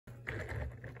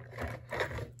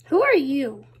Who are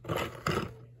you?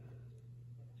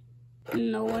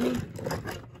 No one.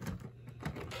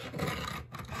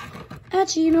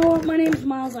 Actually, you know what? My name's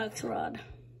Miles Axelrod.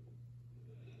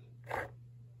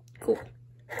 Cool.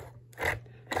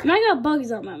 And I got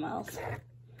bugs on my mouth.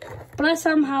 But I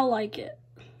somehow like it.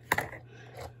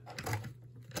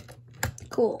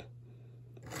 Cool.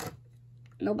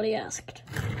 Nobody asked.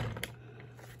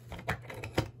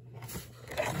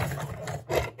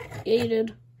 Yeah, you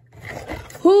did.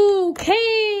 Who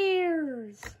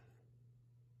cares?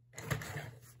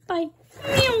 Bye.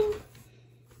 Meow.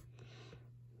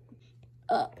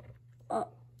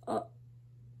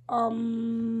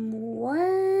 What?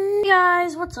 Hey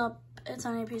guys, what's up? It's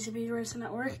on APCP Racing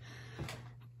Network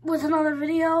with another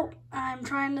video. I'm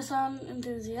trying to sound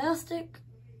enthusiastic,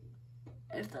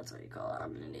 if that's what you call it.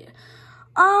 I'm an idiot.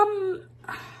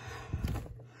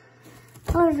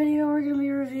 Another video, we're gonna be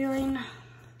reviewing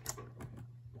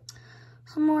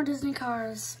some more Disney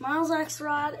cars. Miles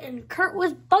Axelrod and Kurt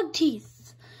with bug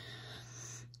teeth.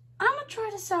 I'm gonna try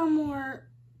to sound more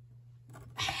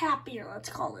happier, let's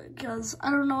call it, because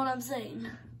I don't know what I'm saying.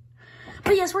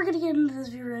 But yes, we're gonna get into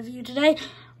this review today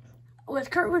with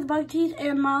Kurt with bug teeth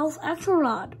and Miles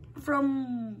Axelrod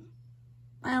from,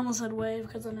 I almost said Wave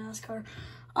because of NASCAR.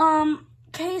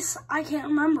 Case I can't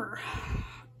remember.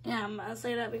 Yeah, I'm gonna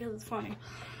say that because it's funny.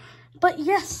 But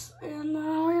yes, and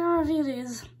we're gonna review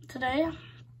these today.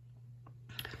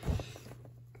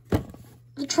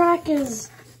 The track is,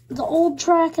 the old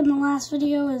track in the last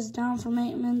video is down for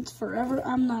maintenance forever.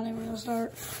 I'm not even gonna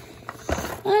start.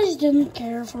 I just didn't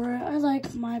care for it. I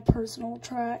like my personal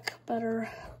track better,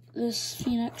 this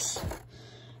Phoenix.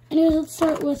 Anyways, let's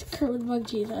start with Kurt with bug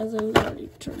teeth, as I was already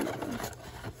turned over.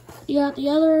 You got the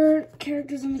other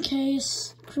characters in the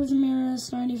case. Cruz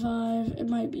Ramirez, 95. It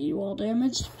might be wall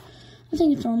damaged. I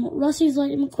think it's normal. Rusty's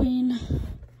Lightning McQueen.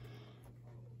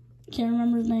 Can't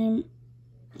remember his name.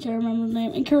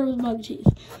 And Kurt with bug teeth.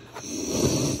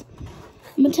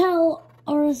 Mattel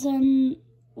RSN.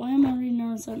 Why am I reading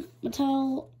RSN?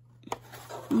 Mattel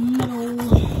middle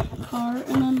car,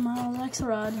 and then Miles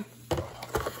Axelrod.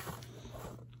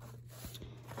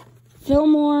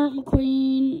 Fillmore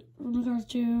McQueen from Cars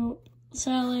 2.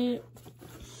 Sally.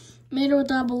 Made her with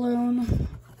that balloon.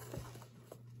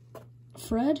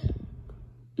 Fred?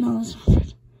 No, that's not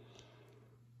Fred.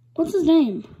 What's his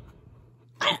name?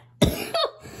 I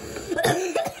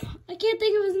can't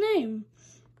think of his name.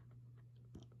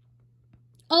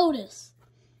 Otis.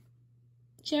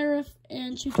 Sheriff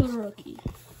and Chief Todoroki.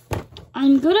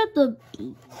 I'm good at the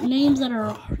names that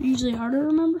are usually harder to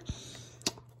remember.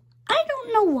 I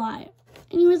don't know why.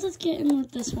 Anyways, let's get in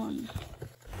with this one.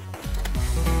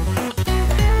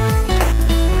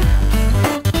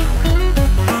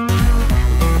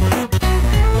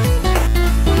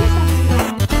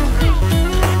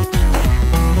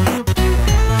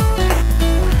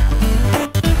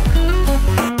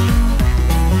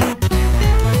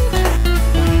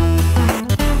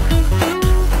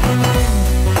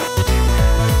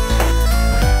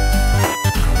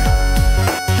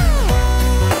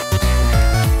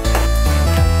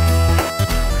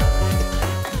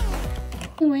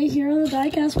 Here on the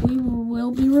diecast we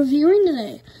will be reviewing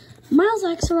today. Miles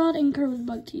Axelrod and Kurt with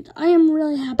bug teeth. I am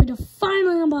really happy to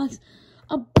finally unbox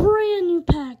a brand new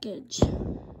package.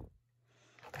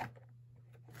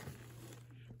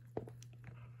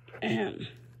 And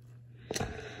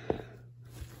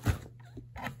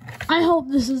I hope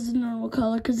this is a normal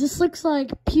color because this looks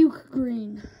like puke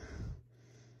green.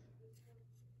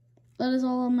 That is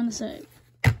all I'm going to say.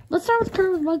 Let's start with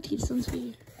Kurt with bug teeth since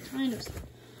we kind of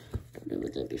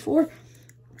with it before.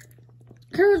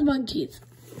 Kurt with bug teeth.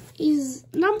 He's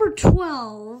number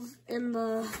 12 in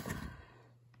the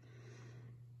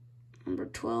number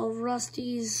 12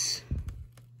 Rusty's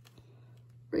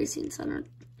Racing Center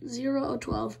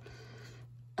 0/12.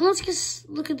 And let's just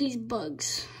look at these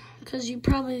bugs because you've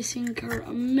probably seen Kurt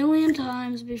a million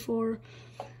times before.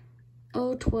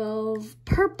 012,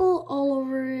 purple all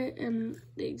over it and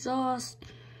the exhaust.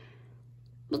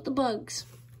 But the bugs,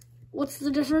 what's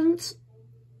the difference?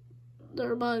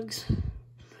 They're bugs.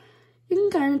 You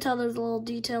can kind of tell there's a little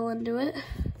detail into it.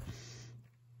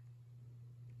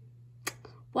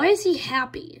 Why is he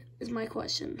happy, is my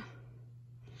question.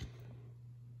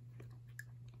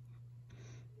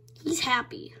 He's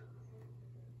happy.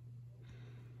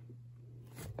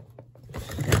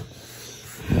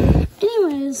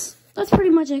 Anyways, that's pretty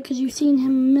much it because you've seen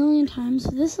him a million times.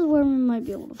 So this is where we might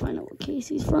be able to find out what case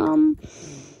he's from.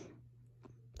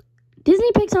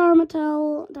 Disney, Pixar,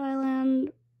 Mattel,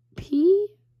 Thailand, P?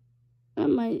 That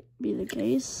might be the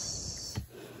case.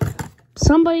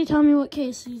 Somebody tell me what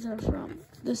case these are from.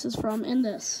 This is from, and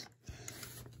this.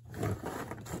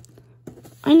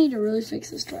 I need to really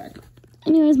fix this track.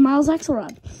 Anyways, Miles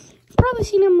Axelrod. I've probably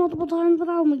seen him multiple times, but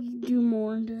I'll do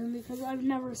more into him because I've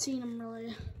never seen him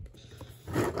really.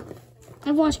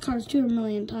 I've watched Cars 2 a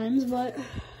million times, but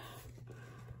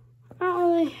I don't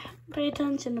really pay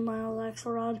attention to Miles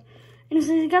Axelrod. And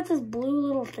so he's got this blue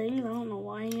little thing. I don't know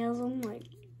why he has them. Like,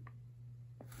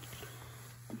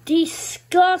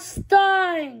 disgusting.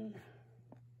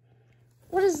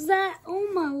 What is that? Oh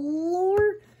my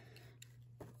lord.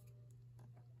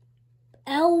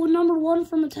 L #1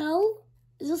 from Mattel?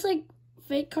 Is this like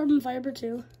fake carbon fiber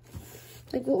too?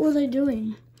 Like, what were they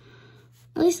doing?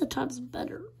 At least the top's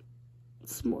better.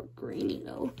 It's more grainy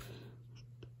though.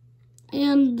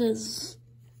 And this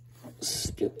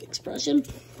stupid expression.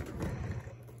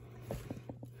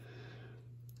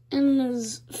 And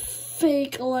his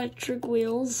fake electric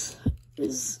wheels.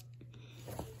 His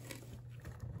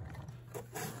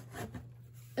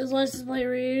license plate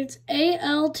reads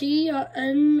ALTNRG.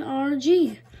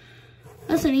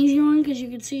 That's an easy one because you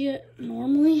can see it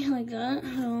normally like that.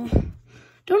 So,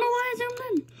 don't know why I zoomed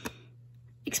in.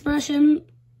 Expression,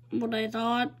 what I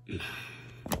thought.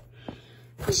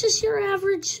 It's just your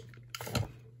average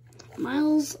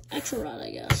Miles Axelrod,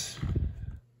 I guess.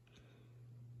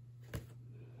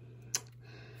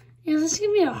 Yeah, this is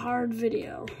gonna be a hard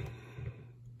video.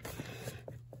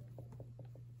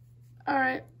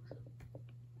 Alright.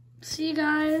 See you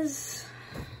guys.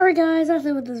 Alright guys, that's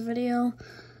it with this video.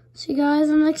 See you guys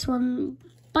in the next one.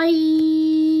 Bye.